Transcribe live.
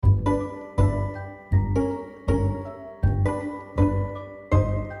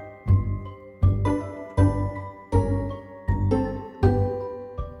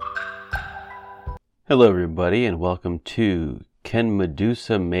Hello everybody and welcome to Can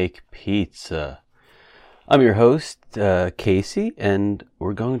Medusa Make Pizza? I'm your host, Casey, and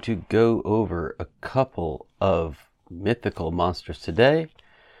we're going to go over a couple of mythical monsters today.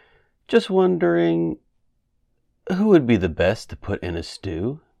 Just wondering who would be the best to put in a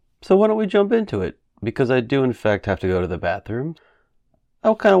stew. So why don't we jump into it? Because I do in fact have to go to the bathroom.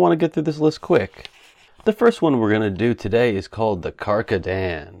 I kind of want to get through this list quick. The first one we're going to do today is called the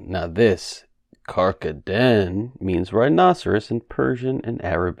Karkadan. Now this Karkadan means rhinoceros in Persian and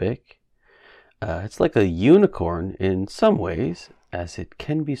Arabic. It's like a unicorn in some ways, as it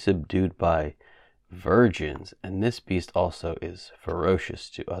can be subdued by virgins, and this beast also is ferocious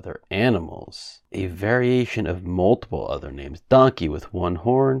to other animals. A variation of multiple other names: donkey with one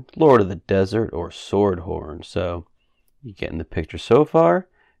horn, lord of the desert, or sword horn. So, you getting the picture so far?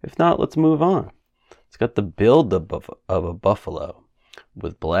 If not, let's move on. It's got the build of a buffalo,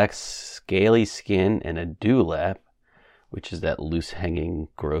 with black scaly skin and a dewlap, which is that loose hanging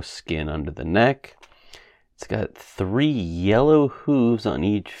gross skin under the neck. It's got 3 yellow hooves on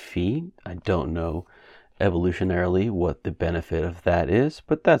each feet. I don't know evolutionarily what the benefit of that is,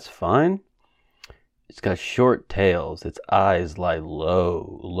 but that's fine. It's got short tails. Its eyes lie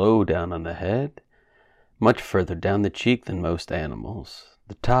low down on the head, much further down the cheek than most animals.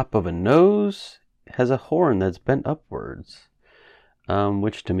 The top of a nose has a horn that's bent upwards.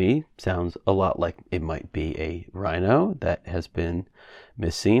 Which to me sounds a lot like it might be a rhino that has been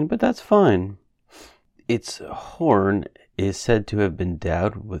missing, but that's fine. Its horn is said to have been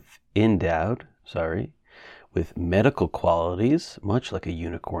endowed with medical qualities, much like a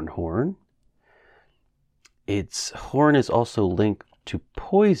unicorn horn. Its horn is also linked to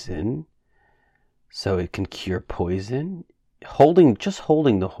poison, so it can cure poison. Just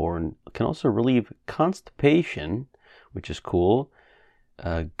holding the horn can also relieve constipation, which is cool.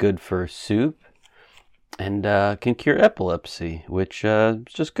 Good for soup, and can cure epilepsy, which is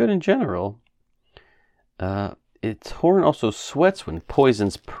just good in general. Its horn also sweats when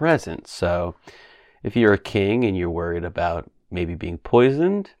poison's present, so if you're a king and you're worried about maybe being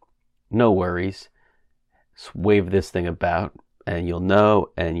poisoned, no worries. Wave this thing about and you'll know,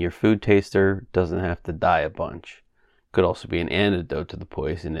 and your food taster doesn't have to die a bunch. Could also be an antidote to the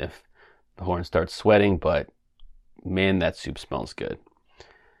poison if the horn starts sweating, but man, that soup smells good.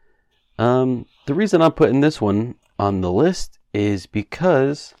 The reason I'm putting this one on the list is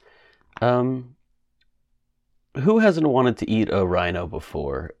because who hasn't wanted to eat a rhino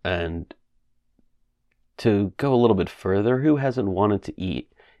before? And to go a little bit further, who hasn't wanted to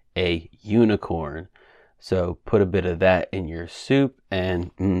eat a unicorn? So put a bit of that in your soup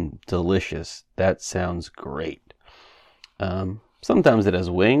and delicious. That sounds great. Sometimes it has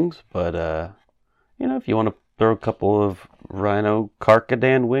wings, but if you want to throw a couple of rhino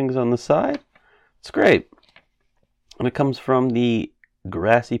Karkadan wings on the side, it's great. And it comes from the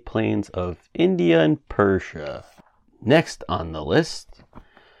grassy plains of India and Persia. Next on the list,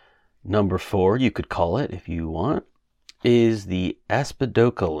 number 4, you could call it if you want, is the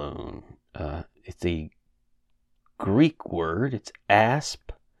Aspidocalone. It's a Greek word. It's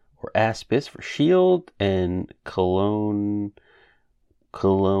asp or aspis for shield, and cologne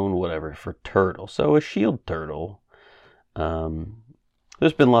whatever for turtle. So a shield turtle.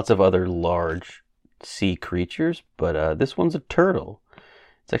 There's been lots of other large sea creatures, but this one's a turtle.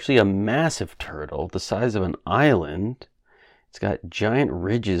 It's actually a massive turtle, the size of an island. It's got giant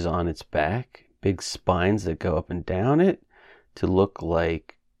ridges on its back, big spines that go up and down it to look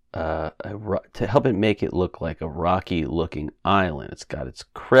like to help it make it look like a rocky-looking island. It's got its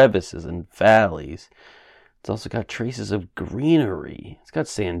crevices and valleys. It's also got traces of greenery. It's got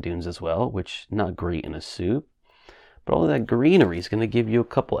sand dunes as well, which not great in a soup. But all of that greenery is going to give you a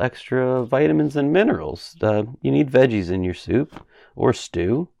couple extra vitamins and minerals. You need veggies in your soup or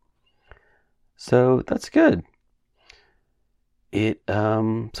stew. So that's good.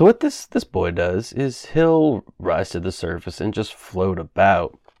 So what this boy does is he'll rise to the surface and just float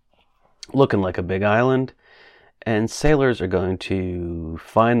about, looking like a big island. And sailors are going to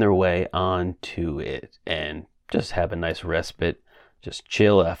find their way onto it and just have a nice respite, just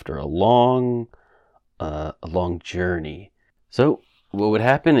chill after a long journey. So what would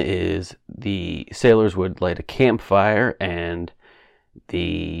happen is the sailors would light a campfire, and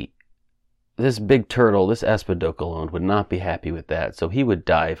this big turtle, this Aspidocalone, would not be happy with that. So he would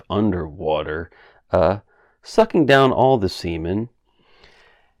dive underwater, sucking down all the seamen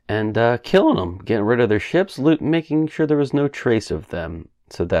and killing them, getting rid of their ships, making sure there was no trace of them.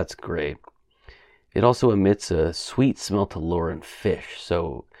 So that's great. It also emits a sweet smell to lure in fish.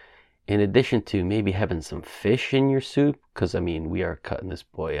 So in addition to maybe having some fish in your soup, because we are cutting this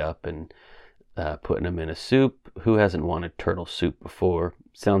boy up and putting them in a soup. Who hasn't wanted turtle soup before?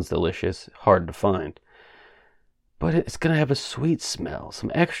 Sounds delicious, hard to find. But it's going to have a sweet smell,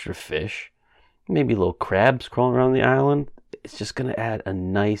 some extra fish, maybe little crabs crawling around the island. It's just going to add a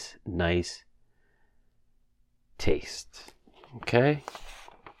nice taste. Okay?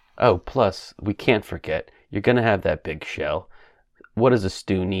 Oh, plus, we can't forget, you're going to have that big shell. What does a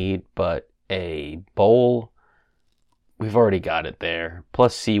stew need but a bowl? We've already got it there.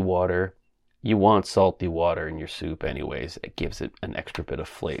 Plus seawater. You want salty water in your soup anyways. It gives it an extra bit of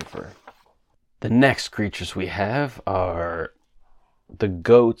flavor. The next creatures we have are the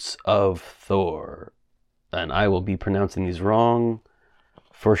goats of Thor. And I will be pronouncing these wrong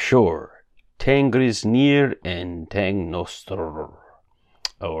for sure. Tengrisnir and Tengnostr.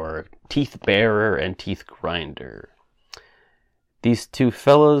 Or Teeth Bearer and Teeth Grinder. These two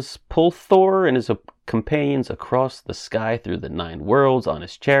fellows pull Thor and his companions across the sky through the 9 worlds on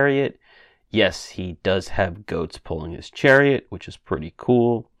his chariot. Yes, he does have goats pulling his chariot, which is pretty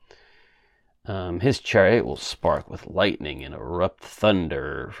cool. His chariot will spark with lightning and erupt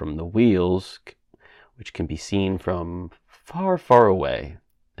thunder from the wheels, which can be seen from far, far away.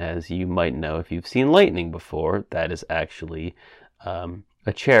 As you might know if you've seen lightning before, that is actually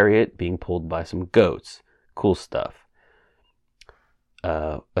a chariot being pulled by some goats. Cool stuff.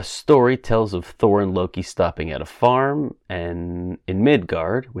 A story tells of Thor and Loki stopping at a farm and in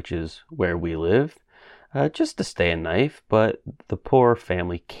Midgard, which is where we live, just to stay a night, but the poor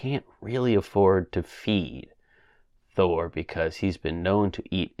family can't really afford to feed Thor because he's been known to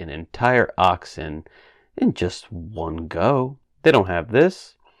eat an entire oxen in just one go. They don't have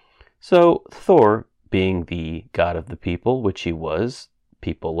this. So Thor, being the god of the people, which he was,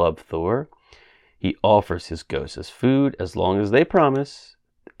 people love Thor, he offers his ghosts as food as long as they promise,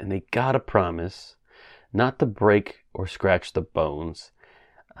 and they gotta promise, not to break or scratch the bones,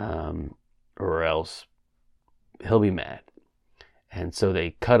 or else he'll be mad. And so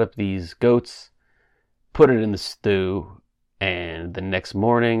they cut up these goats, put it in the stew, and the next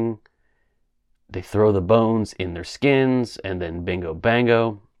morning they throw the bones in their skins, and then bingo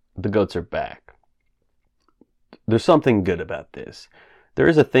bango, the goats are back. There's something good about this. There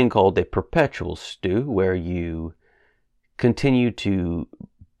is a thing called a perpetual stew where you continue to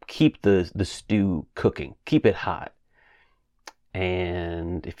keep the stew cooking, keep it hot.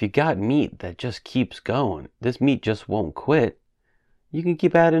 And if you got meat that just keeps going, this meat just won't quit. You can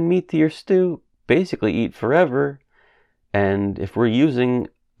keep adding meat to your stew, basically eat forever. And if we're using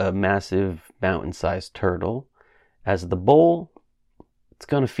a massive mountain-sized turtle as the bowl, it's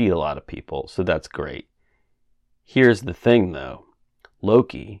going to feed a lot of people, so that's great. Here's the thing though.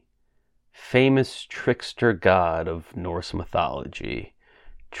 Loki, famous trickster god of Norse mythology,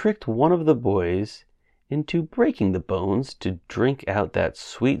 tricked one of the boys into breaking the bones to drink out that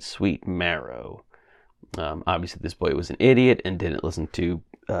sweet, sweet marrow. Obviously, this boy was an idiot and didn't listen to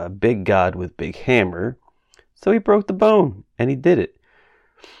Big God with Big Hammer, so he broke the bone, and he did it.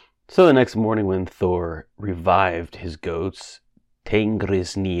 So the next morning when Thor revived his goats,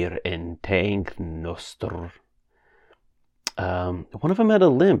 Tengrisnir and Tengnostr, one of them had a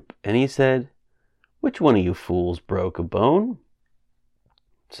limp, and he said, "Which one of you fools broke a bone?"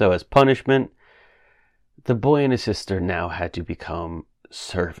 So as punishment, the boy and his sister now had to become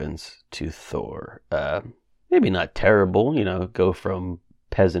servants to Thor. Maybe not terrible, go from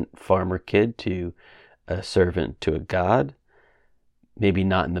peasant farmer kid to a servant to a god. Maybe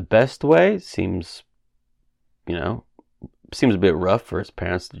not in the best way. Seems a bit rough for his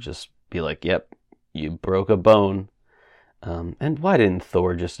parents to just be like, "Yep, you broke a bone." And why didn't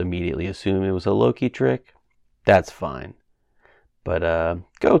Thor just immediately assume it was a Loki trick? That's fine. But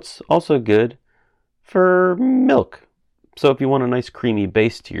goats, also good for milk. So if you want a nice creamy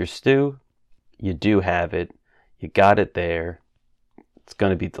base to your stew, you do have it. You got it there. It's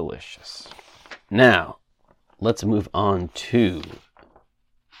going to be delicious. Now, let's move on to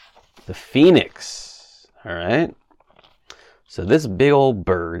the phoenix. All right? So this big old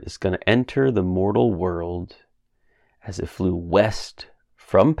bird is going to enter the mortal world as it flew west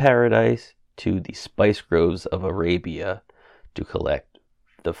from paradise to the spice groves of Arabia to collect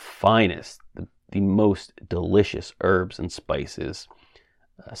the finest, the most delicious herbs and spices,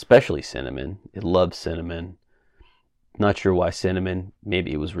 especially cinnamon. It loves cinnamon. Not sure why cinnamon.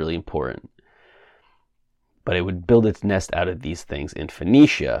 Maybe it was really important. But it would build its nest out of these things. In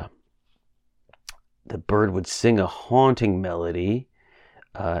Phoenicia, the bird would sing a haunting melody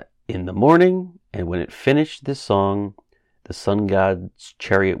in the morning, and when it finished this song, the sun god's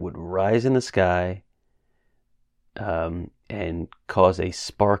chariot would rise in the sky and cause a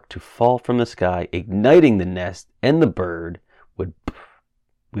spark to fall from the sky, igniting the nest, and the bird would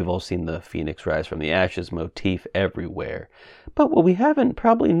we've all seen the phoenix rise from the ashes motif everywhere. But what we haven't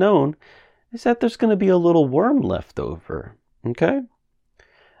probably known is that there's going to be a little worm left over. Okay?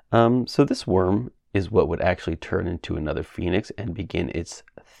 So this worm is what would actually turn into another phoenix and begin its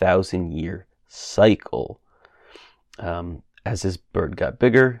 1,000-year cycle. As this bird got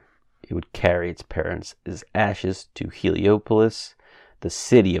bigger, it would carry its parents' ashes to Heliopolis, the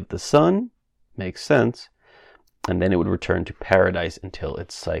city of the sun. Makes sense. And then it would return to paradise until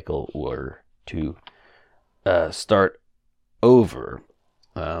its cycle were to start over.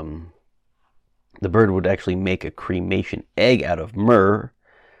 The bird would actually make a cremation egg out of myrrh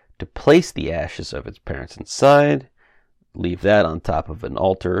to place the ashes of its parents inside, leave that on top of an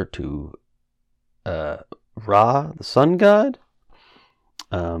altar to Ra, the sun god.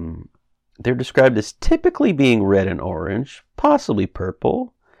 They're described as typically being red and orange, possibly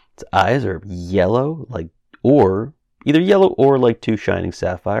purple. Its eyes are yellow, either yellow or like two shining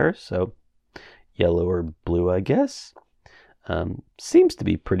sapphires, so yellow or blue, I guess. Seems to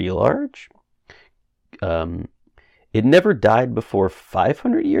be pretty large. It never died before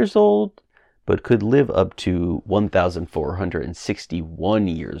 500 years old, but could live up to 1,461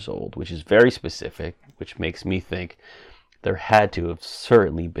 years old, which is very specific, which makes me think there had to have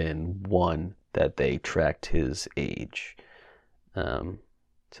certainly been one that they tracked his age. So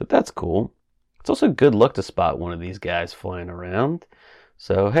that's cool. It's also good luck to spot one of these guys flying around.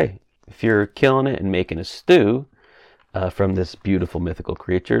 So hey, if you're killing it and making a stew from this beautiful mythical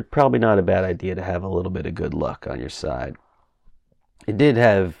creature, probably not a bad idea to have a little bit of good luck on your side. It did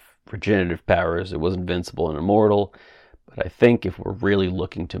have regenerative powers. It was invincible and immortal, but I think if we're really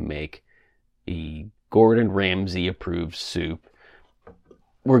looking to make a Gordon Ramsay approved soup,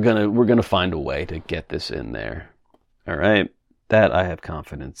 we're gonna find a way to get this in there. All right, that I have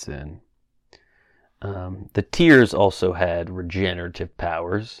confidence in. The tears also had regenerative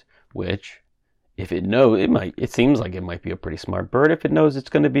powers, which, if it knows, it seems like it might be a pretty smart bird. If it knows it's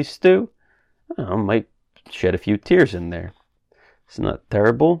going to be stew, might shed a few tears in there. It's not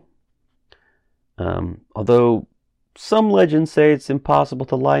terrible. Although some legends say it's impossible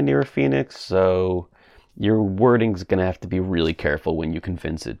to lie near a phoenix, so your wording's going to have to be really careful when you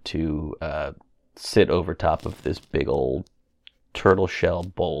convince it to sit over top of this big old turtle shell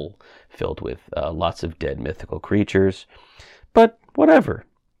bowl filled with lots of dead mythical creatures. But whatever.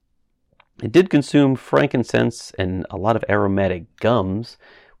 It did consume frankincense and a lot of aromatic gums.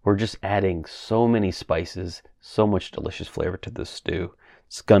 We're just adding so many spices, so much delicious flavor to this stew.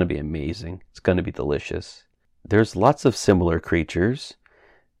 It's going to be amazing. It's going to be delicious. There's lots of similar creatures,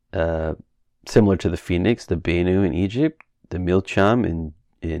 similar to the phoenix, the Benu in Egypt, the Milcham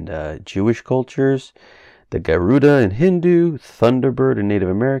in Jewish cultures, the Garuda in Hindu, Thunderbird in Native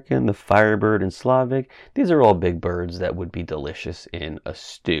American, the Firebird in Slavic. These are all big birds that would be delicious in a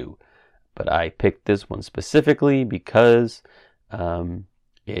stew. But I picked this one specifically because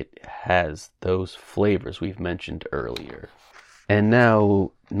it has those flavors we've mentioned earlier. And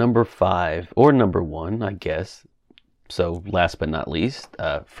now, number 5, or number 1, I guess, so last but not least,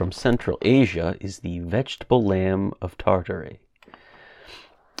 from Central Asia is the vegetable lamb of Tartary.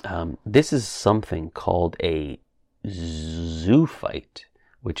 This is something called a zoophyte,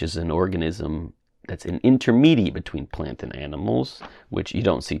 which is an organism that's an intermediate between plant and animals, which you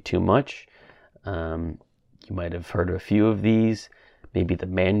don't see too much. You might have heard of a few of these, maybe the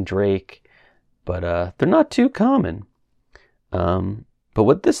mandrake, but they're not too common. But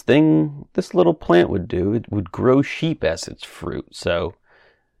what this little plant would do, it would grow sheep as its fruit. So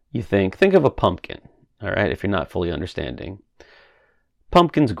you think of a pumpkin, all right, if you're not fully understanding.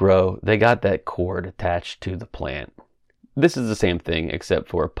 Pumpkins grow, they got that cord attached to the plant. This is the same thing, except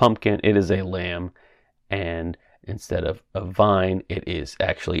for a pumpkin, it is a lamb, and instead of a vine, it is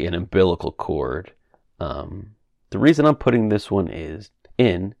actually an umbilical cord. The reason I'm putting this one is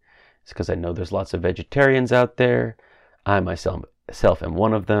because I know there's lots of vegetarians out there. I myself am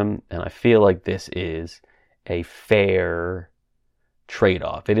one of them, and I feel like this is a fair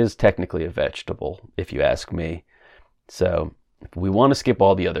trade-off. It is technically a vegetable, if you ask me. So if we want to skip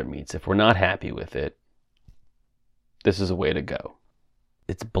all the other meats, if we're not happy with it, this is a way to go.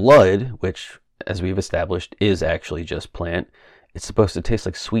 Its blood, which, as we've established, is actually just plant. It's supposed to taste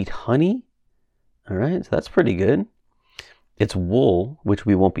like sweet honey. All right, so that's pretty good. Its wool, which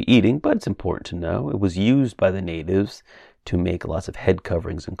we won't be eating, but it's important to know, it was used by the natives to make lots of head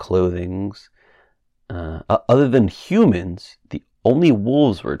coverings and clothings. Other than humans, the only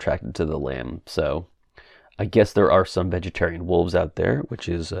wolves were attracted to the lamb. So I guess there are some vegetarian wolves out there, which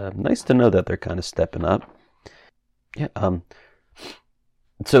is nice to know that they're kind of stepping up. Yeah.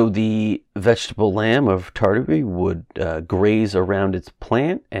 So the vegetable lamb of Tartary would graze around its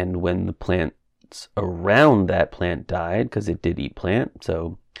plant, and when the plants around that plant died, because it did eat plant,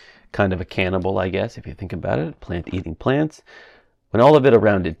 so kind of a cannibal, I guess, if you think about it, plant eating plants. When all of it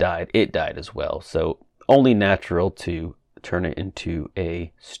around it died as well. So only natural to turn it into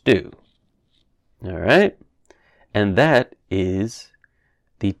a stew. All right. And that is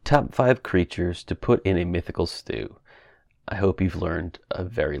the top 5 creatures to put in a mythical stew. I hope you've learned a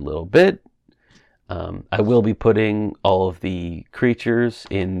very little bit. I will be putting all of the creatures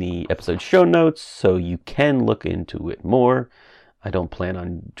in the episode show notes so you can look into it more. I don't plan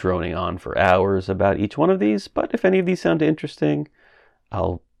on droning on for hours about each one of these, but if any of these sound interesting,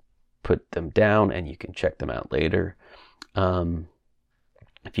 I'll put them down and you can check them out later.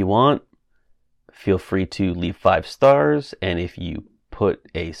 If you want, feel free to leave 5 stars, and if you put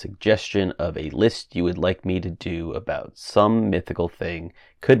a suggestion of a list you would like me to do about some mythical thing,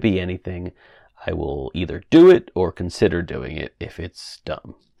 could be anything, I will either do it or consider doing it if it's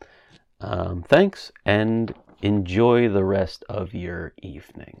dumb. Thanks, and enjoy the rest of your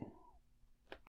evening.